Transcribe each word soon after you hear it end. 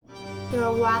We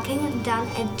were walking down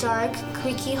a dark,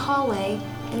 creaky hallway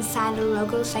inside the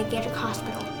local psychiatric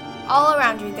hospital. All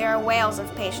around you, there are wails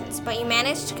of patients, but you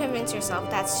manage to convince yourself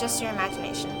that's just your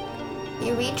imagination.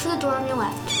 You reach for the door on your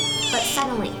left, but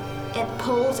suddenly, it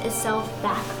pulls itself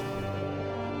back.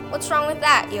 What's wrong with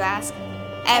that, you ask?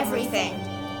 Everything.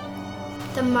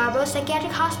 The Marlborough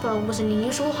Psychiatric Hospital was an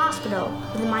unusual hospital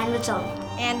with a mind of its own.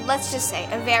 And let's just say,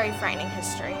 a very frightening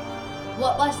history.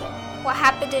 What was it? What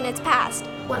happened in its past?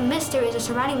 What mysteries are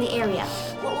surrounding the area?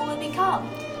 What will it become?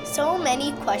 So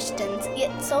many questions,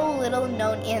 yet so little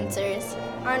known answers.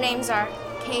 Our names are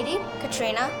Katie,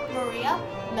 Katrina, Maria,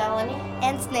 Melanie,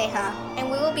 And Sneha. and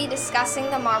we will be discussing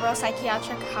the Marlborough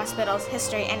Psychiatric Hospital's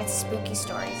history and its spooky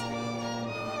stories.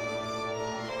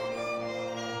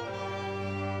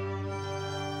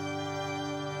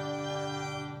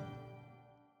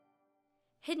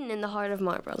 Hidden in the heart of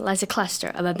Marlborough lies a cluster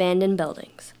of abandoned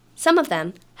buildings. Some of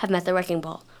them have met the wrecking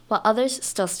ball, while others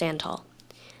still stand tall.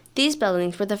 These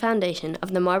buildings were the foundation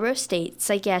of the Marlborough State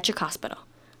Psychiatric Hospital.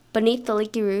 Beneath the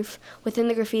leaky roof, within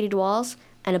the graffitied walls,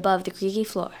 and above the creaky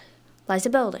floor, lies a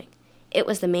building. It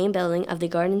was the main building of the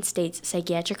Garden State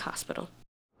Psychiatric Hospital.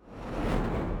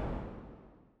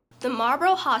 The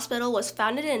Marlborough Hospital was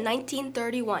founded in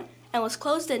 1931 and was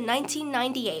closed in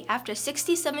 1998 after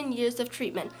 67 years of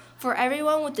treatment for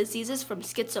everyone with diseases from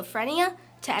schizophrenia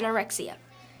to anorexia.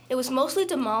 It was mostly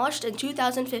demolished in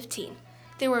 2015.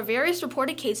 There were various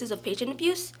reported cases of patient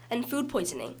abuse and food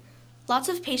poisoning. Lots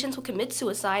of patients would commit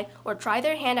suicide or try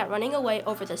their hand at running away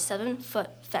over the 7-foot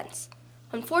fence.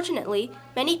 Unfortunately,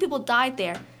 many people died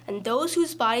there, and those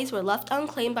whose bodies were left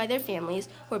unclaimed by their families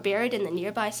were buried in the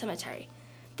nearby cemetery.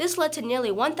 This led to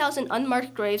nearly 1,000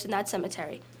 unmarked graves in that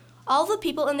cemetery. All the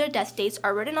people and their death dates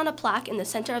are written on a plaque in the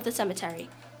center of the cemetery.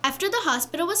 After the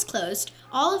hospital was closed,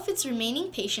 all of its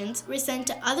remaining patients were sent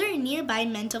to other nearby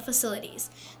mental facilities.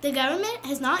 The government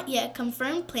has not yet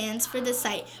confirmed plans for the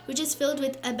site, which is filled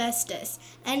with asbestos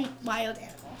and wild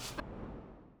animals.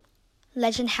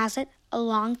 Legend has it, a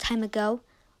long time ago,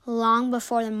 long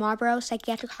before the Marlborough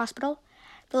Psychiatric Hospital,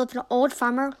 there lived an old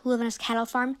farmer who lived on his cattle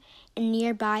farm and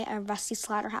nearby a rusty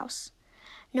slaughterhouse.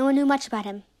 No one knew much about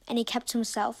him, and he kept to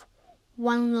himself.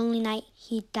 One lonely night,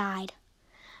 he died.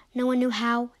 No one knew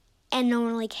how, and no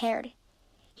one really cared.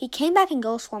 He came back in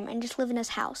ghost form and just lived in his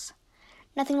house.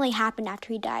 Nothing really happened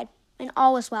after he died, and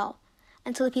all was well,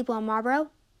 until the people in Marlborough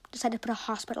decided to put a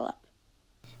hospital up.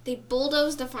 They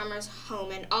bulldozed the farmer's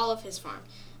home and all of his farm.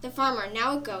 The farmer,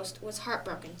 now a ghost, was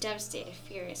heartbroken, devastated,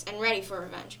 furious, and ready for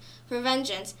revenge. For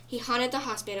vengeance, he haunted the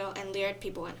hospital and lured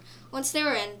people in. Once they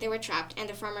were in, they were trapped, and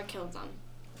the farmer killed them.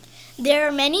 There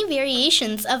are many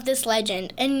variations of this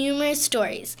legend and numerous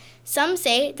stories. Some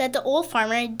say that the old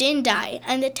farmer didn't die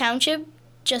and the township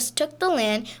just took the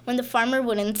land when the farmer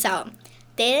wouldn't sell.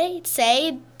 They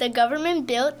say the government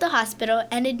built the hospital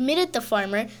and admitted the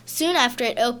farmer soon after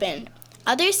it opened.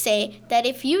 Others say that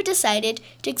if you decided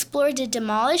to explore the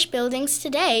demolished buildings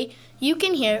today, you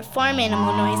can hear farm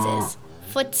animal noises,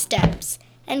 footsteps,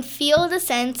 and feel the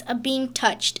sense of being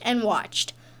touched and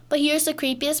watched. But here's the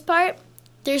creepiest part.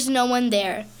 There's no one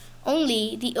there,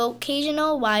 only the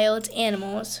occasional wild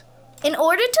animals. In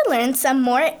order to learn some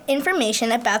more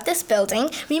information about this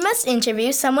building, we must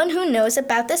interview someone who knows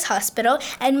about this hospital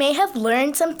and may have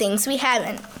learned some things we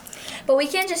haven't. But we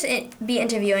can't just be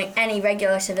interviewing any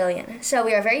regular civilian, so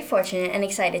we are very fortunate and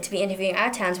excited to be interviewing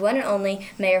our town's one and only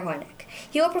Mayor Hornick.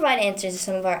 He will provide answers to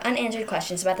some of our unanswered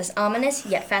questions about this ominous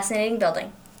yet fascinating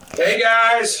building. Hey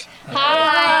guys!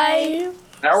 Hi!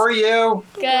 How are you?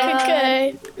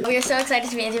 Good. We are so excited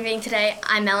to be interviewing today.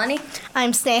 I'm Melanie.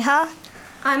 I'm Sneha.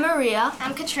 I'm Maria.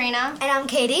 I'm Katrina. And I'm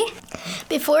Katie.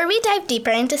 Before we dive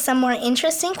deeper into some more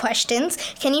interesting questions,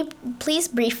 can you please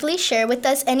briefly share with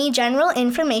us any general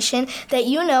information that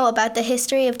you know about the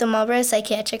history of the Marlborough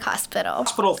Psychiatric Hospital?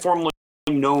 Hospital, formerly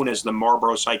known as the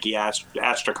Marlborough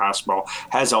Psychiatric Hospital,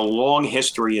 has a long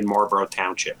history in Marlborough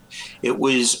Township. It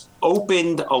was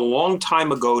opened a long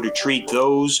time ago to treat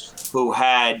those who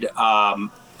had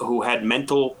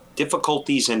mental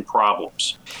difficulties and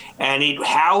problems. And it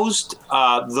housed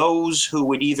those who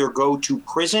would either go to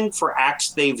prison for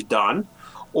acts they've done,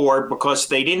 or because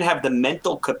they didn't have the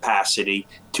mental capacity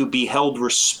to be held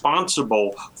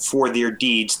responsible for their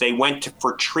deeds, they went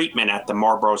for treatment at the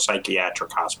Marlborough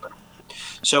Psychiatric Hospital.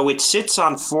 So it sits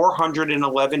on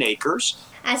 411 acres.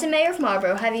 As a mayor of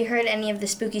Marlborough, have you heard any of the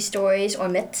spooky stories or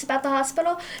myths about the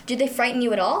hospital? Do they frighten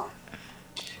you at all?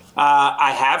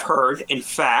 I have heard. In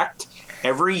fact,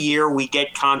 every year we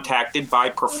get contacted by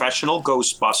professional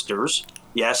Ghostbusters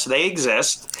Yes, they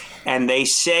exist. And they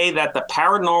say that the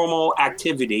paranormal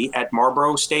activity at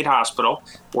Marlborough State Hospital,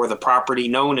 or the property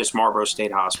known as Marlborough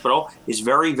State Hospital, is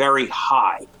very, very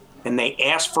high. And they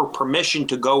ask for permission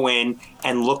to go in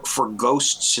and look for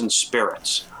ghosts and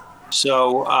spirits.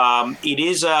 So it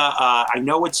is I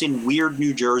know it's in Weird,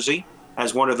 New Jersey,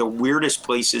 as one of the weirdest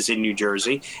places in New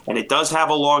Jersey, and it does have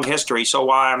a long history. So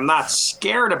while I'm not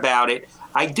scared about it,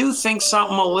 I do think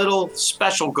something a little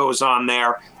special goes on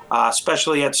there,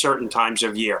 especially at certain times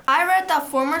of year. I read that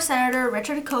former Senator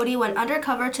Richard Cody went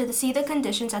undercover to see the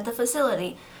conditions at the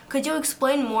facility. Could you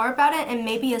explain more about it and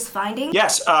maybe his findings?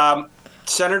 Yes,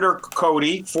 Senator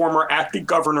Cody, former acting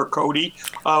Governor Cody,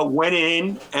 went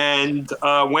in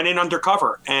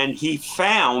undercover, and he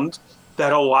found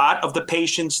that a lot of the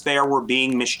patients there were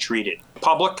being mistreated,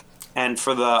 public and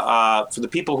for the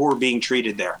people who were being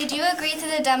treated there. Did you agree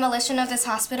to the demolition of this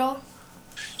hospital?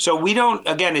 So we don't,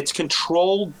 again, it's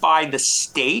controlled by the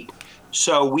state,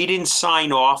 so we didn't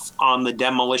sign off on the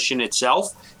demolition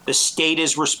itself. The state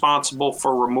is responsible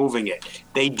for removing it.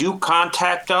 They do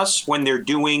contact us when they're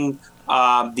doing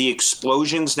the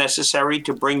explosions necessary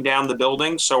to bring down the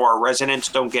building so our residents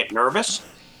don't get nervous.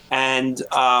 And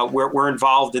we're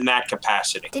involved in that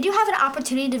capacity. Did you have an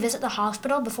opportunity to visit the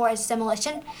hospital before its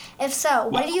demolition? If so,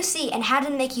 what did you see and how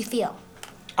did it make you feel?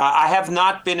 I have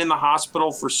not been in the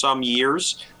hospital for some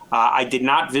years. I did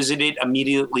not visit it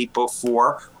immediately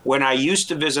before. When I used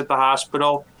to visit the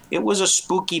hospital, it was a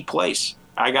spooky place.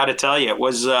 I got to tell you, it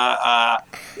was.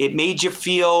 It made you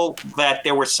feel that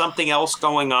there was something else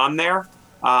going on there,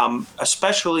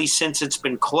 especially since it's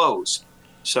been closed.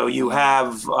 So you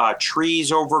have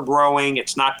trees overgrowing.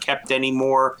 It's not kept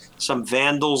anymore. Some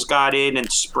vandals got in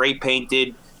and spray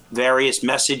painted various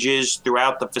messages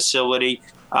throughout the facility.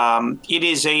 It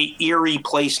is a eerie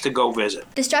place to go visit.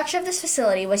 The structure of this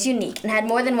facility was unique and had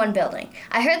more than one building.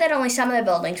 I heard that only some of the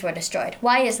buildings were destroyed.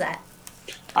 Why is that?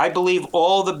 I believe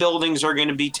all the buildings are going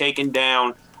to be taken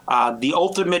down. The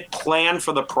ultimate plan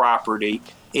for the property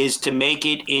is to make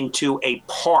it into a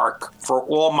park for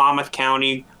all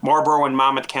Marlborough and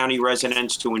Monmouth County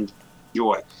residents to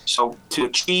enjoy. So to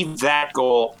achieve that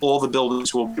goal, all the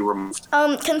buildings will be removed.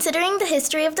 Considering the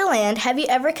history of the land, have you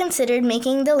ever considered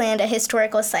making the land a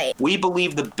historical site? We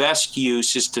believe the best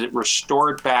use is to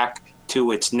restore it back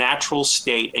to its natural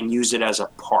state and use it as a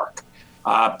park.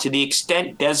 To the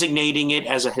extent designating it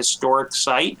as a historic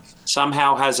site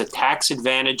somehow has a tax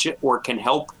advantage or can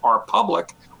help our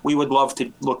public, we would love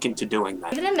to look into doing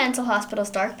that. Given the mental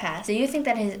hospital's dark past, do you think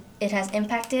that it has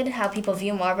impacted how people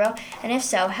view Marlborough? And if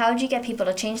so, how would you get people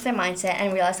to change their mindset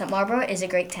and realize that Marlborough is a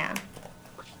great town?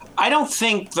 I don't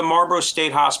think the Marlborough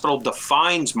State Hospital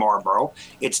defines Marlborough.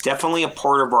 It's definitely a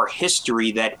part of our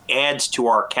history that adds to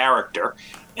our character,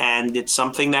 and it's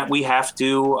something that we have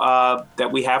to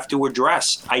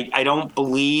address. I don't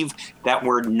believe that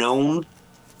we're known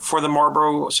for the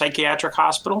Marlborough Psychiatric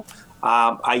Hospital.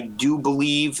 I do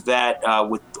believe that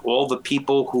with all the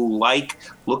people who like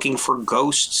looking for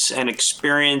ghosts and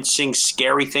experiencing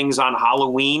scary things on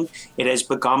Halloween, it has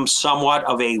become somewhat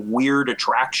of a weird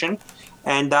attraction.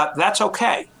 And that's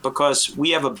okay, because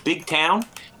we have a big town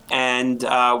and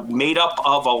made up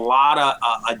of a lot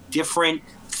of different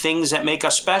things that make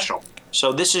us special.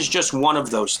 So this is just one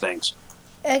of those things.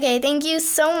 Okay, thank you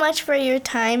so much for your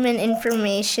time and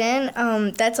information.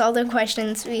 That's all the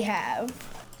questions we have.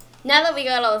 Now that we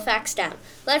got all the facts down,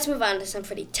 let's move on to some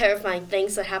pretty terrifying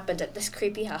things that happened at this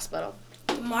creepy hospital.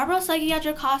 The Marlborough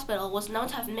Psychiatric Hospital was known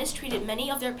to have mistreated many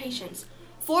of their patients.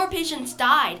 4 patients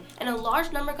died, and a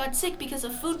large number got sick because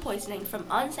of food poisoning from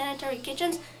unsanitary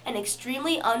kitchens and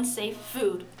extremely unsafe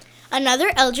food.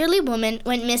 Another elderly woman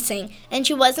went missing, and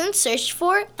she wasn't searched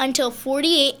for until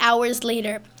 48 hours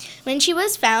later. When she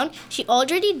was found, she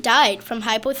already died from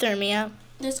hypothermia.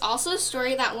 There's also a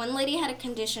story that one lady had a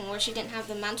condition where she didn't have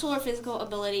the mental or physical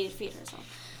ability to feed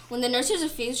herself. When the nurses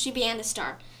refused, she began to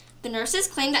starve. The nurses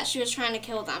claimed that she was trying to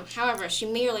kill them. However, she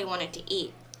merely wanted to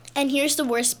eat. And here's the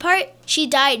worst part. She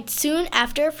died soon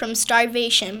after from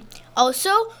starvation.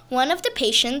 Also, one of the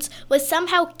patients was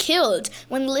somehow killed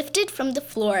when lifted from the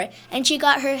floor, and she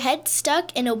got her head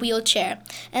stuck in a wheelchair.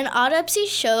 An autopsy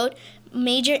showed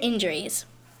major injuries.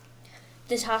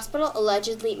 This hospital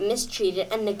allegedly mistreated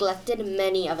and neglected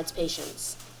many of its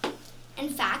patients. In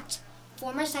fact,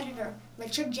 former Senator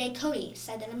Richard J. Cody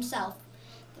said that himself,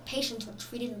 the patients were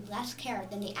treated with less care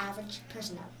than the average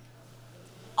prisoner.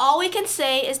 All we can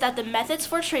say is that the methods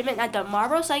for treatment at the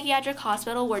Marlborough Psychiatric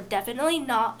Hospital were definitely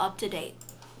not up to date.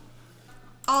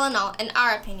 All in all, in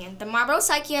our opinion, the Marlborough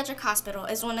Psychiatric Hospital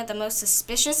is one of the most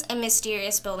suspicious and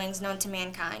mysterious buildings known to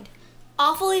mankind.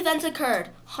 Awful events occurred,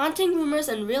 haunting rumors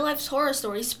and real-life horror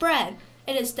stories spread.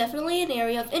 It is definitely an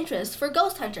area of interest for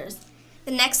ghost hunters.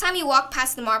 The next time you walk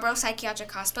past the Marlborough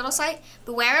Psychiatric Hospital site,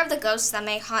 beware of the ghosts that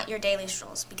may haunt your daily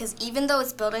strolls, because even though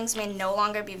its buildings may no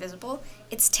longer be visible,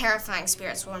 its terrifying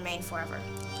spirits will remain forever.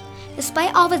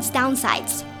 Despite all of its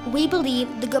downsides, we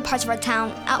believe the good parts of our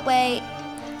town outweigh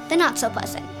the not so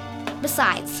pleasant.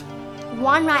 Besides,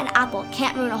 one rotten apple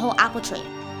can't ruin a whole apple tree.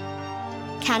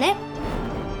 Can it?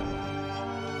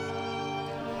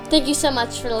 Thank you so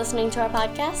much for listening to our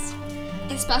podcast.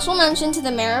 A special mention to the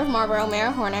Mayor of Marlborough, Mayor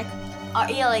Hornick, Our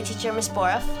ELA teacher, Ms.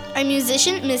 Boroff. Our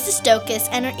musician, Mrs. Stokas,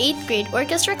 and our 8th grade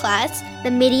orchestra class,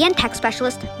 The media and tech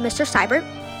specialist, Mr. Seibert.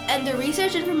 And the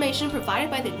research information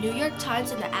provided by the New York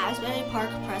Times and the Asbury Park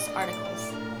Press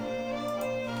articles.